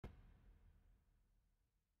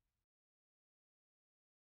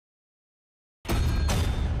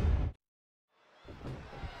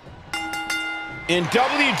In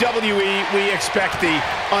WWE, we expect the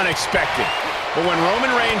unexpected. But when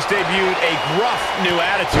Roman Reigns debuted a gruff new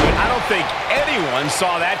attitude, I don't think anyone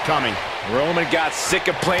saw that coming. Roman got sick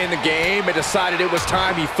of playing the game and decided it was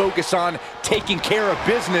time he focused on taking care of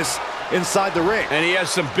business inside the ring. And he has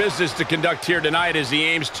some business to conduct here tonight as he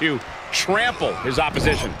aims to trample his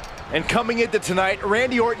opposition. And coming into tonight,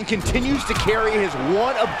 Randy Orton continues to carry his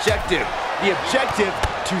one objective. The objective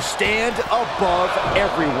to stand above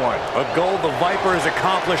everyone. A goal the Viper has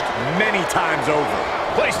accomplished many times over.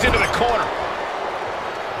 Placed into the corner.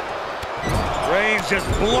 Reigns just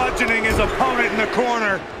bludgeoning his opponent in the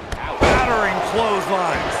corner. Battering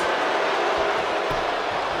clotheslines.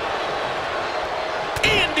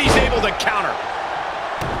 And he's able to counter.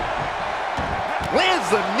 Lands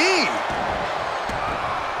the knee.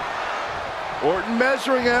 Orton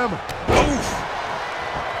measuring him. Oof.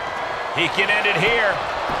 He can end it here.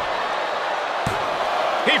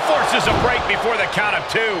 He forces a break before the count of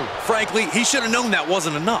 2. Frankly, he should have known that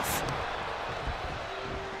wasn't enough.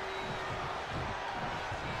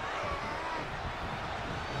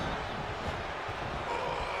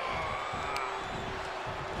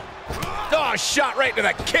 Oh, shot right to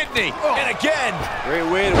the kidney. Oh. And again.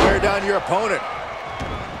 Great way to wear down your opponent.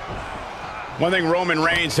 One thing Roman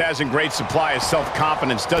Reigns has in great supply is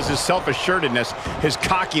self-confidence. Does his self-assuredness, his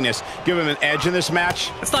cockiness, give him an edge in this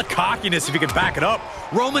match? It's not cockiness if he can back it up.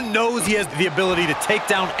 Roman knows he has the ability to take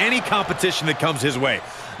down any competition that comes his way.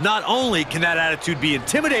 Not only can that attitude be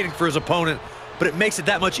intimidating for his opponent, but it makes it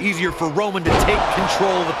that much easier for Roman to take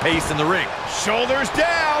control of the pace in the ring. Shoulders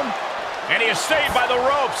down, and he is stayed by the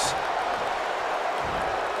ropes.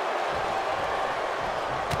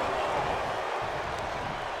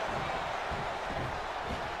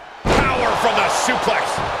 From the suplex,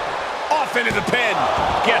 off into the pin,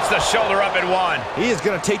 gets the shoulder up and 1. He is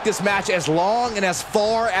going to take this match as long and as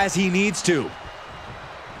far as he needs to.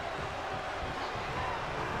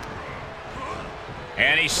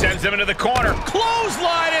 And he sends him into the corner.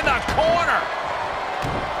 Clothesline in the corner.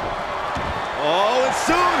 Oh, and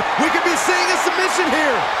soon we could be seeing a submission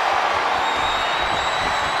here.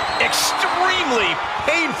 Extremely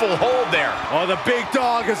painful hold there. Oh, the big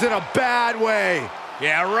dog is in a bad way.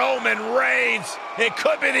 Yeah, Roman Reigns. It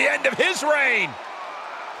could be the end of his reign.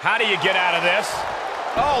 How do you get out of this?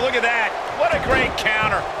 Oh, look at that. What a great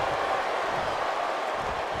counter.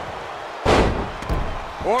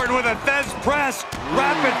 Orton with a Thez press.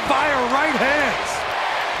 Rapid fire right hands.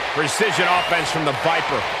 Precision offense from the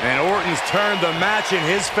Viper. And Orton's turned the match in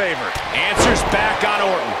his favor. Answers back on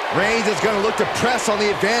Orton. Reigns is going to look to press on the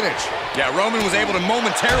advantage. Yeah, Roman was able to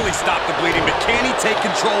momentarily stop the bleeding, but can he take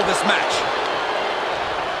control of this match?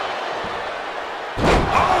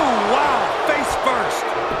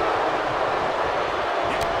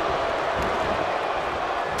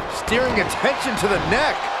 Steering attention to the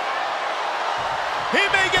neck. He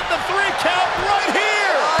may get the 3 count right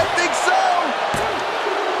here. I think so.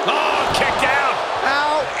 Oh, kicked out.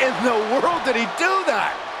 How in the world did he do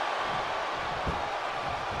that?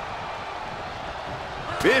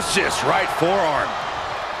 Vicious right forearm.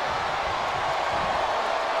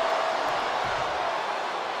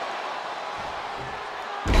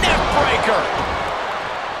 Neck breaker.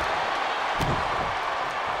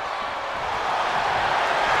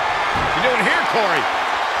 Corey.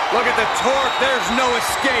 Look at the torque. There's no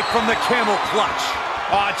escape from the camel clutch.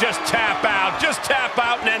 Oh, just tap out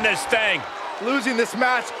and end this thing. Losing this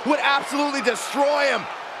match would absolutely destroy him.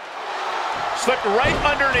 Slipped right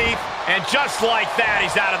underneath, and just like that,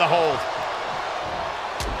 he's out of the hold.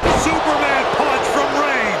 Superman punch from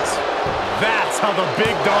Reigns. That's how the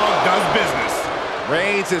big dog does business.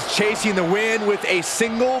 Reigns is chasing the win with a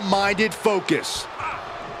single-minded focus.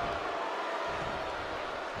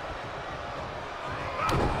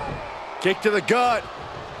 Kick to the gut.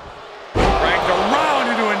 Cranked around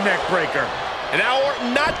into a neck breaker. And now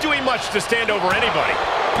Orton not doing much to stand over anybody.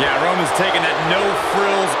 Yeah, Roman's taking that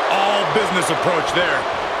no-frills, all-business approach there.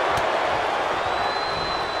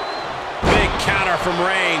 Big counter from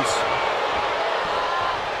Reigns.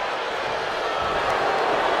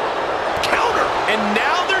 Counter! And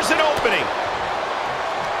now there's an opening.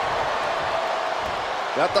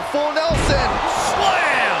 Got the full Nelson.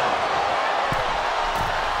 Slam!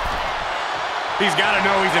 He's got to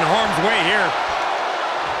know he's in harm's way here.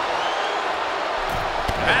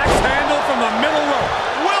 Axe handle from the middle rope.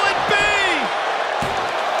 Will it be?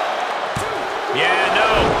 Yeah, no,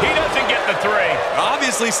 he doesn't get the 3.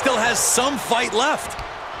 Obviously still has some fight left.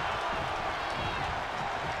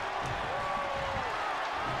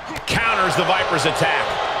 Counters the Viper's attack.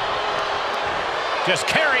 Just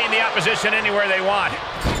carrying the opposition anywhere they want.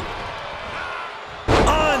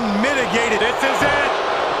 mitigated. This is it.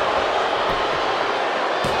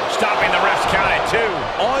 Stopping the ref's count at 2.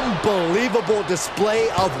 Unbelievable display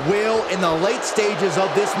of will in the late stages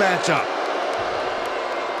of this matchup.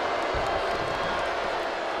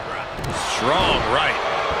 Strong right.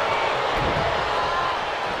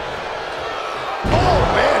 Oh,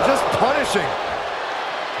 man, just punishing.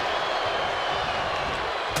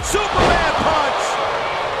 Superman punch!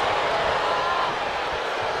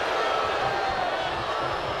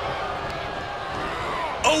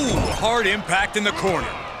 Oh, hard impact in the corner.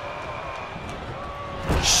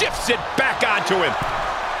 Shifts it back onto him.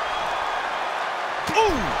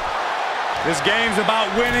 Ooh! This game's about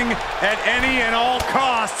winning at any and all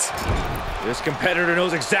costs. This competitor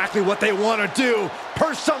knows exactly what they want to do.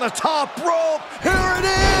 Perched on the top rope. Here it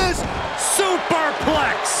is!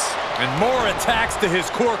 Superplex! And more attacks to his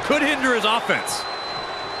core could hinder his offense.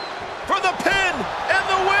 For the pin and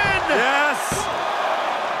the win! Yes!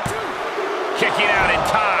 Kicking out in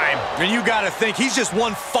time. And you got to think he's just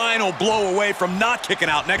one final blow away from not kicking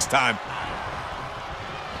out next time.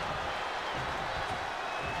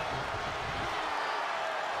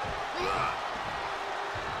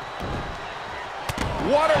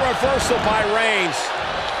 What a reversal by Reigns.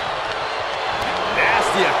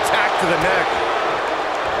 Nasty attack to the neck.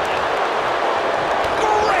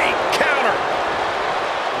 Great counter.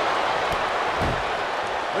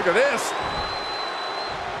 Look at this.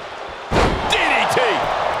 DDT.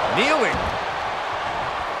 Kneeling.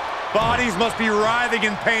 Bodies must be writhing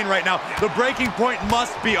in pain right now. The breaking point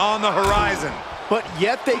must be on the horizon. But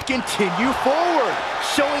yet they continue forward,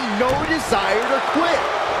 showing no desire to quit.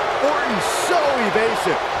 Orton so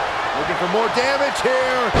evasive. Looking for more damage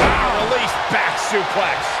here. Release back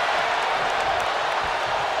suplex.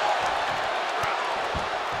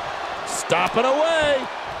 Stop it away.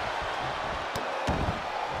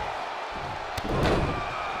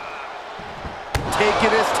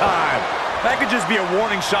 Taking his time. That could just be a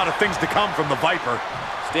warning shot of things to come from the Viper.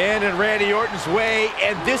 Stand in Randy Orton's way,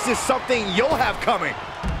 and this is something you'll have coming.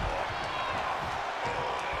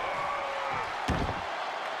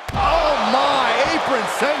 Oh my, apron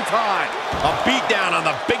senton. A beatdown on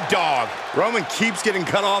the big dog. Roman keeps getting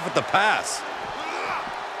cut off at the pass.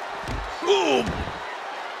 Ooh.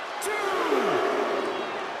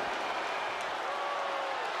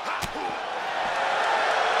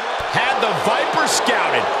 Had the Viper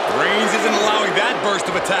scouted. Reigns isn't allowing that burst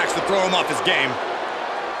of attacks to throw him off his game.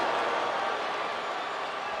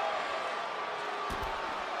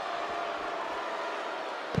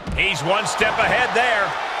 He's one step ahead there.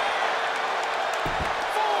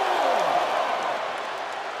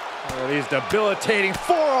 Oh, these debilitating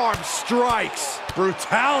forearm strikes.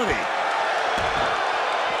 Brutality.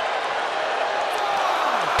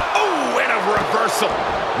 Oh, and a reversal.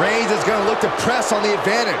 Reigns is going to look to press on the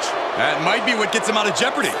advantage. That might be what gets him out of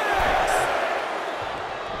jeopardy.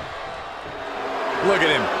 Look at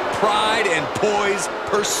him. Pride and poise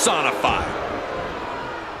personified.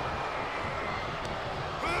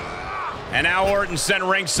 And now Orton sent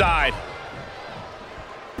ringside.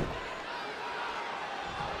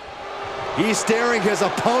 He's staring his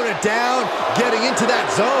opponent down, getting into that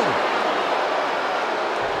zone.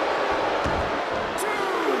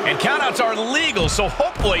 And countouts are legal, so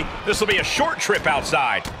hopefully this will be a short trip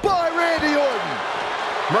outside. By Randy Orton.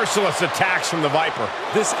 Merciless attacks from the Viper.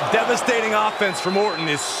 This devastating offense from Orton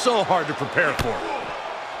is so hard to prepare for.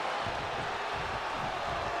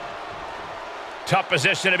 Tough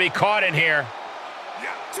position to be caught in here.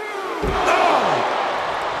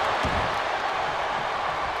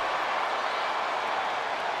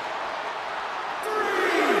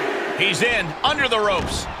 He's in, under the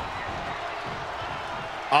ropes.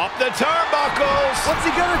 Up the turnbuckles. What's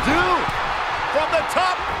he gonna do? From the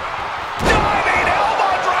top. Diving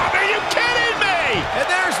elbow drop. Are you kidding me? And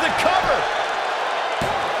there's the cover.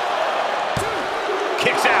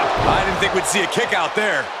 Kicks out. I didn't think we'd see a kick out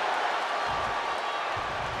there.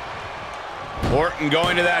 Orton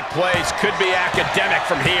going to that place could be academic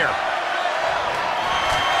from here.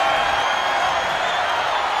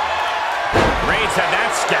 Reigns had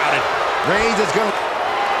that scouted. Reigns is going.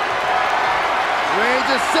 Reigns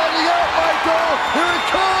is setting up, Michael. Here it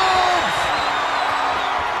comes.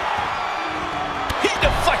 He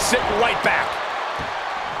deflects it right back.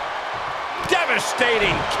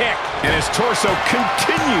 Devastating kick. And his torso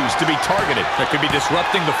continues to be targeted. That could be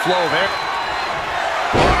disrupting the flow of air.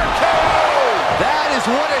 That is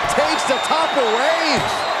what it takes to topple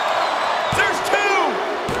Reigns. There's two.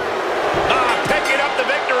 Picking up the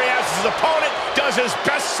victory as his opponent does his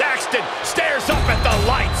best. Saxton stares up at the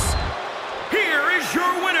lights. Here is your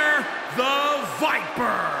winner, the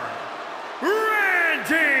Viper.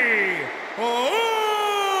 Randy Orton!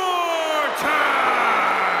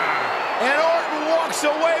 And Orton walks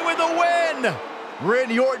away with a win.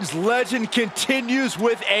 Randy Orton's legend continues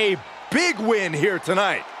with a big win here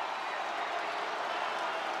tonight.